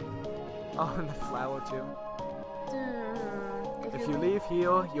 Oh, and the flower, too. If you leave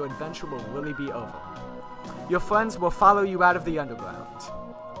here, your adventure will really be over. Your friends will follow you out of the underground.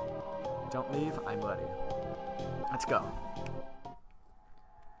 Don't leave, I'm ready. Let's go.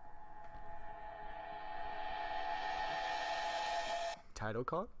 Title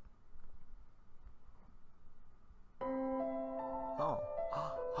card? Oh.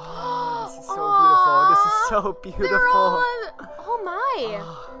 Oh, this is so beautiful. This is so They're beautiful. all oh my.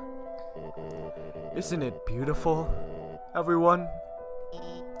 Isn't it beautiful, everyone?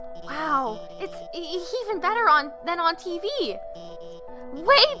 Wow, it's even better than on TV.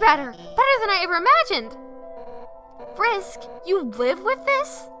 Way better. Better than I ever imagined. Frisk, you live with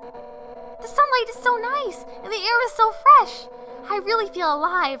this? The sunlight is so nice, and the air is so fresh. I really feel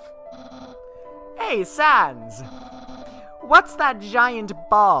alive. Hey, Sans! What's that giant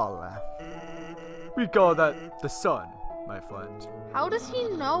ball? We call that the sun, my friend. How does he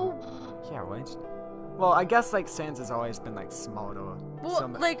know? Yeah, right? Well, I guess, like, Sans has always been, like, small to Well,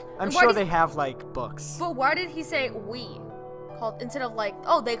 some... like, I'm why sure does- they have, like, books. But why did he say we? Instead of like,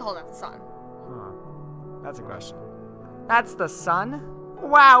 oh, they called it the sun. Huh. That's a question. That's the sun?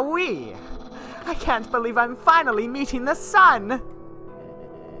 Wowee! I can't believe I'm finally meeting the sun!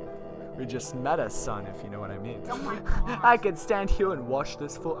 We just met a sun, if you know what I mean. Oh my God. I could stand here and watch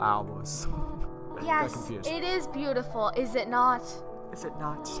this for hours. Yes, confused. it is beautiful, is it not? Is it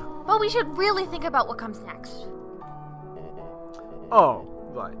not? But we should really think about what comes next. Oh,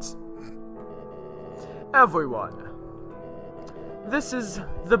 right. Everyone, this is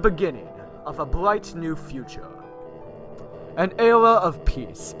the beginning of a bright new future. An era of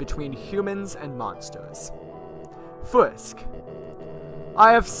peace between humans and monsters. Frisk,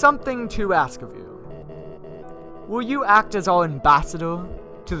 I have something to ask of you. Will you act as our ambassador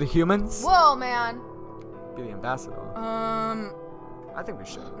to the humans? Whoa, man. Be the ambassador. I think we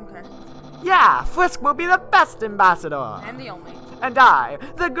should. Okay. Yeah, Frisk will be the best ambassador. And the only. And I,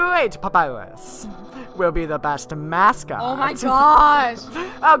 the great Papyrus, will be the best mascot. Oh my gosh.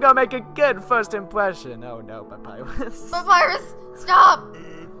 I'll go make a good first impression. Oh no, Papyrus. Papyrus, stop.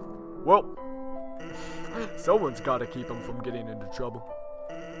 Well, someone's gotta keep him from getting into trouble.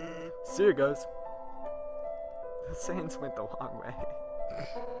 See you guys. The Saints went the wrong way.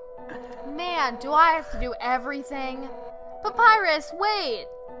 Man, do I have to do everything? Papyrus, wait.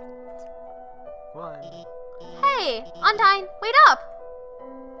 What? Hey, Undyne, wait up.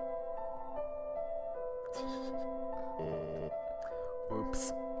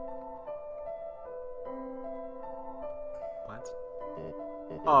 Whoops. What?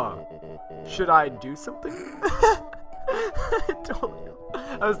 Should I do something? I don't know.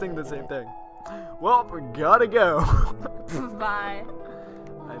 I was thinking the same thing. Well, we gotta go. Bye.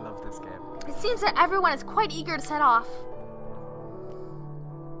 I love this game. It seems that everyone is quite eager to set off.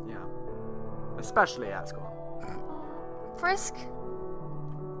 Yeah. Especially Asgore. Frisk,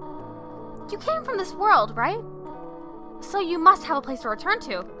 you came from this world, right? So you must have a place to return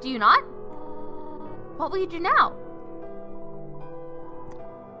to, do you not? What will you do now?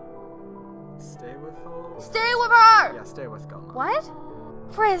 Stay with her? Stay with her! Yeah, stay with Goma. What?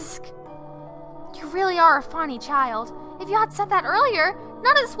 Frisk, you really are a funny child. If you had said that earlier,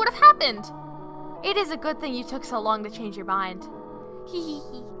 none of this would have happened. It is a good thing you took so long to change your mind. Hee hee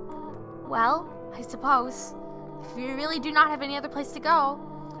hee. Well, I suppose, if you really do not have any other place to go,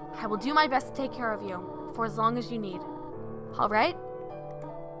 I will do my best to take care of you for as long as you need. Alright?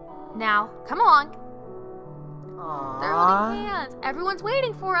 Now, come along. They're holding hands. Everyone's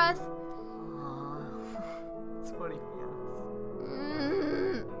waiting for us. It's funny.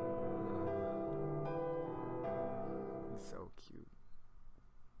 Mm. So cute.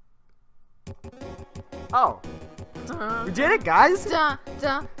 Oh. We did it, guys! Dun,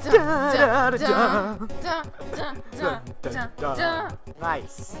 dun, dun, Da, da, dun, da. dun, dun, dun, dun, dun.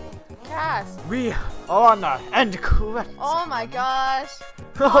 Nice. Yes. We are on the end credits. Oh my gosh.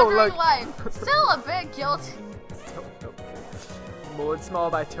 Oh, Wandering look. life. Still a bit guilty. Moored small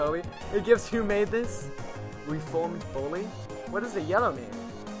by Toby. It gives who made this? Reformed bully? What does the yellow mean?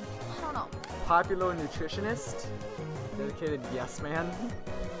 I don't know. Popular nutritionist? Dedicated yes man?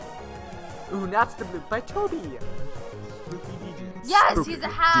 Ooh, that's the blue by Toby. Spooky DJ. Yes, Spooky he's a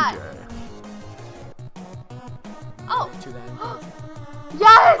hat. DJ. Oh. To that.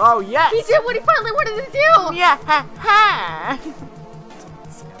 Yes. Oh yes. He did what he finally wanted to do. Yeah, ha ha.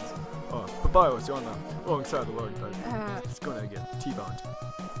 Oh, Papyrus, you're on the wrong side of the road, but it's gonna get T-boned.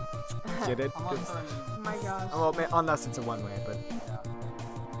 Get it? I'm on turn. Oh my gosh. Well, unless it's a one-way, but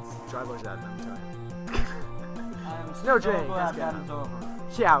driver's admin time. No, Jay, that's good. It's over.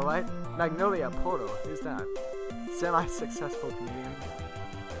 Yeah, right? Magnolia Porto, who's that? Semi-successful comedian.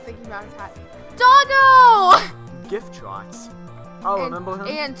 Thinking about his hat. Doggo! Gift Trots. Oh, remember him?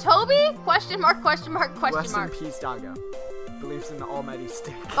 And Toby? Question mark, question mark, question Rest mark. in peace, Doggo. Believes in the almighty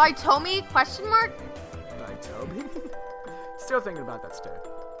stick. By Tomy? Question mark? By Toby? Still thinking about that stick.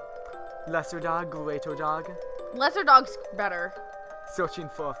 Lesser dog, greater dog. Lesser dog's better. Searching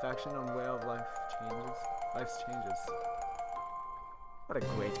for affection on way of life changes. Life's changes. What a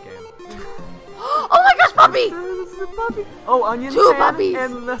great game. Oh my gosh, puppy! This is a puppy. Oh, Onion Two Fan puppies.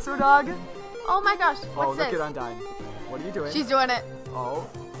 and Lesser Dog. Oh my gosh, Oh, what's look this? at Undyne. What are you doing? She's doing it. Oh.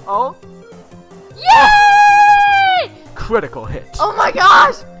 Oh. Yay! Critical hit. Oh my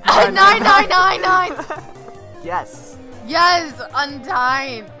gosh! 9999! Yes. Yes,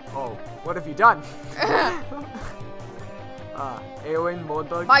 Undyne. Oh, what have you done? Eowyn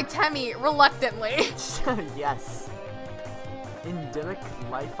Moldbug. By Temmie, reluctantly. Yes. Idyllic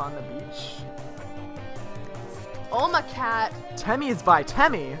life on the beach. Oh, my cat. Temmie is by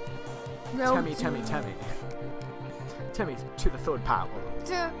Temmie. No. Temmie to the third power.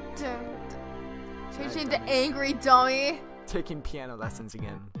 Change into angry dummy. Taking piano lessons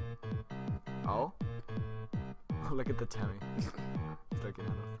again. Oh? Look at the Temmie. He's looking at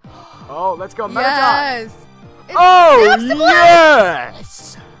him. Oh, let's go, Metatron! Yes. Oh,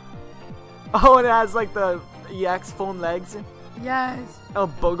 yes! Oh, and it has like the EX foam legs. Yes. Oh,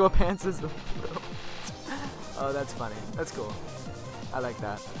 Bogo Pants is. Oh, that's funny. That's cool. I like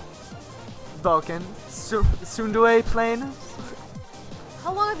that. Vulcan. Sundue plane.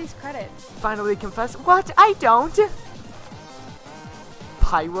 How long are these credits? Finally confess. What? I don't.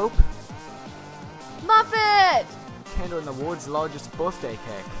 Pyrope. Muffet! Candle in the world's largest birthday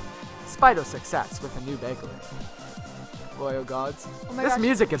cake. Spider success with a new bakery. Royal gods. Oh my This gosh.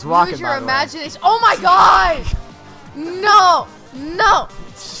 music is rocking, Use your by the way. imagination. Oh my gosh! No! No!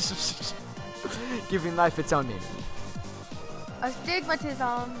 Giving life its own meaning.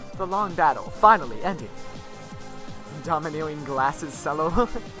 Astigmatism. The long battle finally ending. Domineering glasses solo.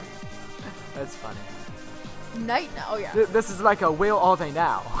 That's funny. Night now. Oh yeah. This is like a where are they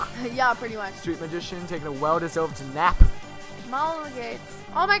now? Yeah, pretty much. Street magician taking a well-deserved nap. Mulligates.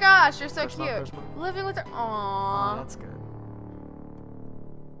 Oh my gosh, you're so First one, cute. first one. Living with her. Oh, Aww. that's good.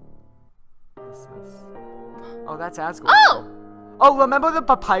 What's this? Oh, that's Asgore. Oh! Oh, remember the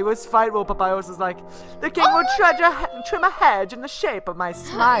Papyrus fight where Papyrus is like, the king will trim a hedge in the shape of my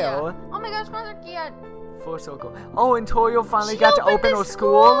smile. Yeah. Oh my gosh, Mother Kian. Full circle. Oh, and Toyo finally She got to opened open the her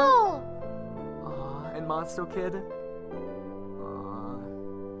school. school. Aw, and Monster Kid.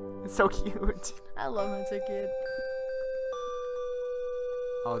 Aw, it's so cute. I love Monster Kid.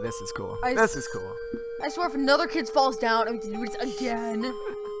 Oh, this is cool. I This is cool. I swear if another kid falls down, I'm gonna do this again.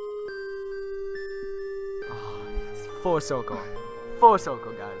 Full circle. Full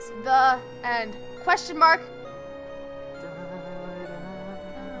circle, guys. The end. Question mark.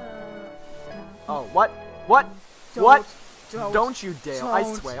 Oh, what? What? What? Don't. Don't you dare. I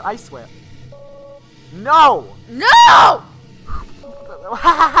Don't. swear. I swear. No! No!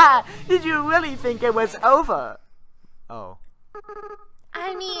 Did you really think it was over? Oh.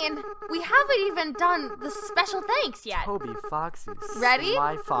 I mean, we haven't even done the special thanks yet. Toby Foxy. Ready?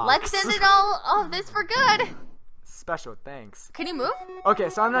 Sly Fox. Let's end it all of this for good. Special thanks. Can you move? Okay,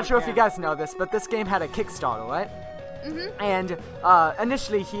 so I'm not sure if you guys know this, but this game had a Kickstarter, right? Mm-hmm. And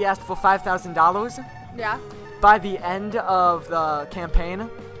initially he asked for $5,000. Yeah. By the end of the campaign,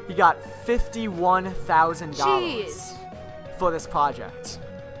 he got $51,000 Jeez. for this project.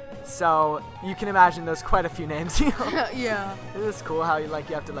 So you can imagine there's quite a few names. Yeah. Isn't this cool how you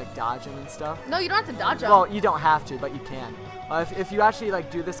have to dodge them and stuff? No, you don't have to dodge them. Well, you don't have to, but you can. If you actually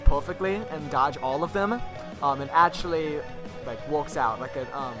do this perfectly and dodge all of them, it actually works out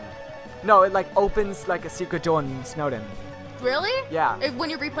no, it opens a secret door in Snowden. Really? Yeah. When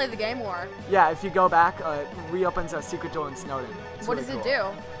you replay the game, or? Yeah, if you go back, it reopens a secret door in Snowden. It's What really does cool.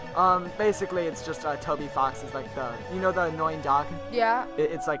 it do? Basically it's just Toby Fox is the the annoying dog. Yeah.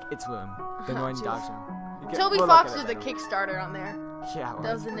 It's its room, the annoying Jeez. dog's room. Toby we'll Fox look was at the it later. Kickstarter on there. Yeah. Right.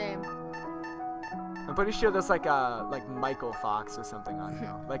 That was the name. I'm pretty sure there's Michael Fox or something on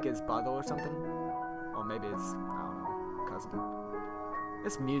here, like his brother or something, or maybe his I don't know cousin.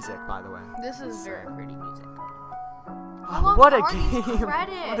 This music, by the way. This is very pretty music. Oh, what a are these game! What a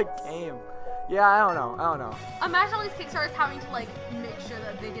credits? game! Yeah, I don't know. Imagine all these Kickstarters having to make sure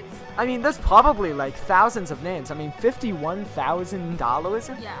that they get. I mean, there's probably thousands of names. I mean,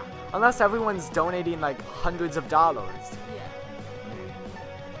 $51,000. Yeah. Unless everyone's donating hundreds of dollars. Yeah.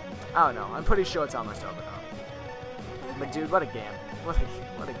 I don't know. I'm pretty sure it's almost over now. But dude, what a game! What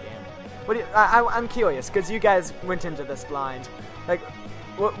a game! What do you, I'm curious because you guys went into this blind.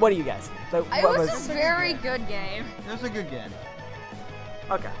 What do you guys think? It What was a very good game. It was a good game.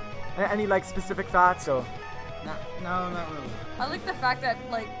 Okay. Any specific thoughts or? No, not really. I like the fact that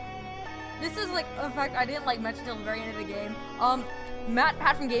this is a fact I didn't mention till the very end of the game.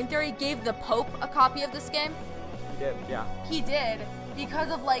 Pat from Game Theory gave the Pope a copy of this game. Yeah. He did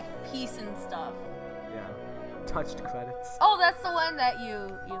because of peace and stuff. Yeah. Touched credits. Oh, that's the one that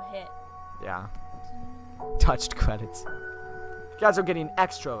you hit. Yeah. Touched credits. You guys are getting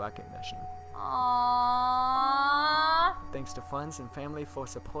extra recognition. Aww. Thanks to friends and family for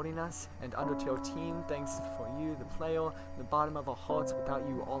supporting us, and Undertale team, thanks for you, the player, from the bottom of our hearts. Without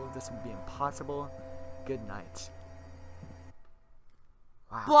you, all of this would be impossible. Good night.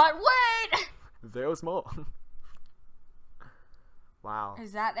 Wow. But wait! There's more. Wow.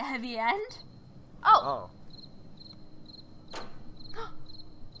 Is that the end? Oh.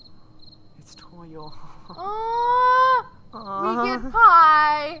 It's Toyo. Oh, we get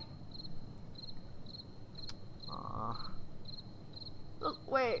pie. Look,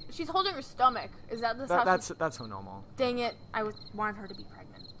 wait, she's holding her stomach. Is that how That's so normal. Dang it! I wanted her to be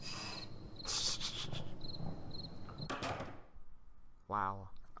pregnant. Wow.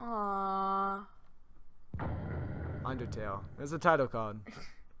 Aww. Undertale. There's a title card.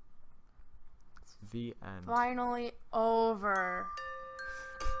 It's the end. Finally over.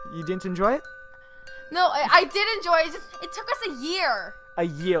 You didn't enjoy it? No, I did enjoy it. It took us a year. A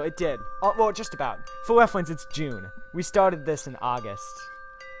year, it did. Oh, well, just about. For reference, it's June. We started this in August.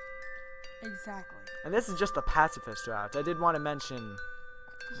 Exactly. And this is just the pacifist route. I did want to mention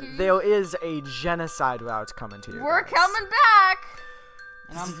there is a genocide route coming to you. We're guys. coming back.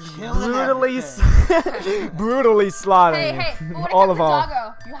 And I'm killing Brutally, everything. brutally slaughtering Hey, but when it all comes of to all.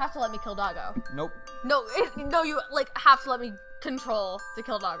 Doggo, you have to let me kill Doggo. Nope. No, you have to let me control to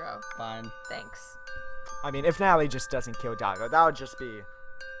kill Doggo. Fine. Thanks. I mean, if Natalie just doesn't kill Doggo, that would just be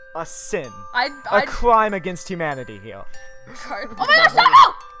a sin. A I'd crime against humanity here. try. Oh my gosh,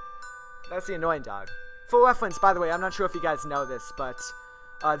 Doggo! That's the annoying dog. For reference, by the way, I'm not sure if you guys know this, but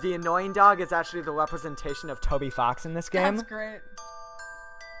the annoying dog is actually the representation of Toby Fox in this game. That's great.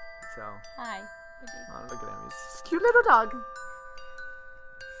 So, Hi. oh, look at him. He's a cute little dog.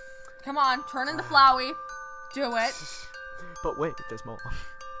 Come on, turn into Flowey. Do it. But wait, there's more.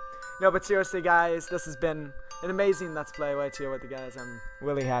 No, but seriously, guys, this has been an amazing Let's Play right here with you guys. I'm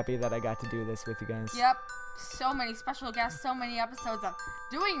really happy that I got to do this with you guys. Yep. So many special guests, so many episodes of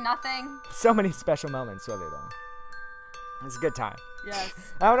doing nothing. So many special moments, really, though. It's a good time. Yes.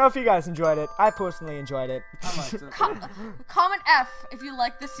 I don't know if you guys enjoyed it. I personally enjoyed it. I liked it. Comment F if you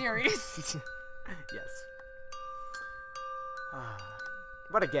like the series. Yes.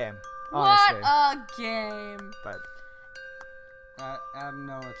 What a game, honestly. What a game. But I don't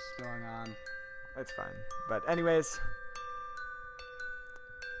know what's going on. it's fine. But anyways,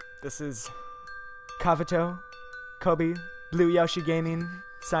 this is Kabuto, Kobe, BlueYoshiGaming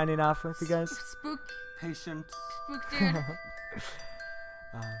signing off with you guys. Spook Patient. dude.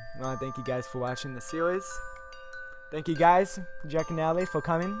 Well, thank you guys for watching the series. Thank you guys, Jack and Natalie, for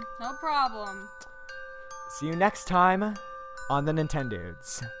coming. No problem. See you next time on the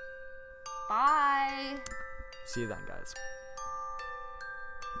NintenDudes. Bye. See you then, guys.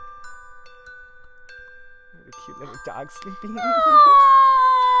 The cute little dog sleeping.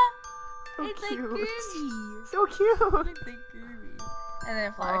 So It's cute. like Groovy. So cute. It's like Groovy. And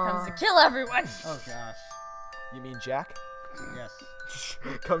then Flowey comes to kill everyone. Oh gosh. You mean Jack? Yes.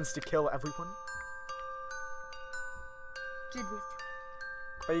 Comes to kill everyone? Did we?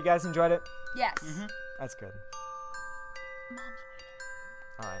 But you guys enjoyed it? Yes. That's good. Mom's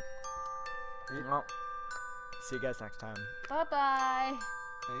Alright. Well, see you guys next time. Bye bye.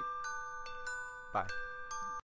 Hey. Bye.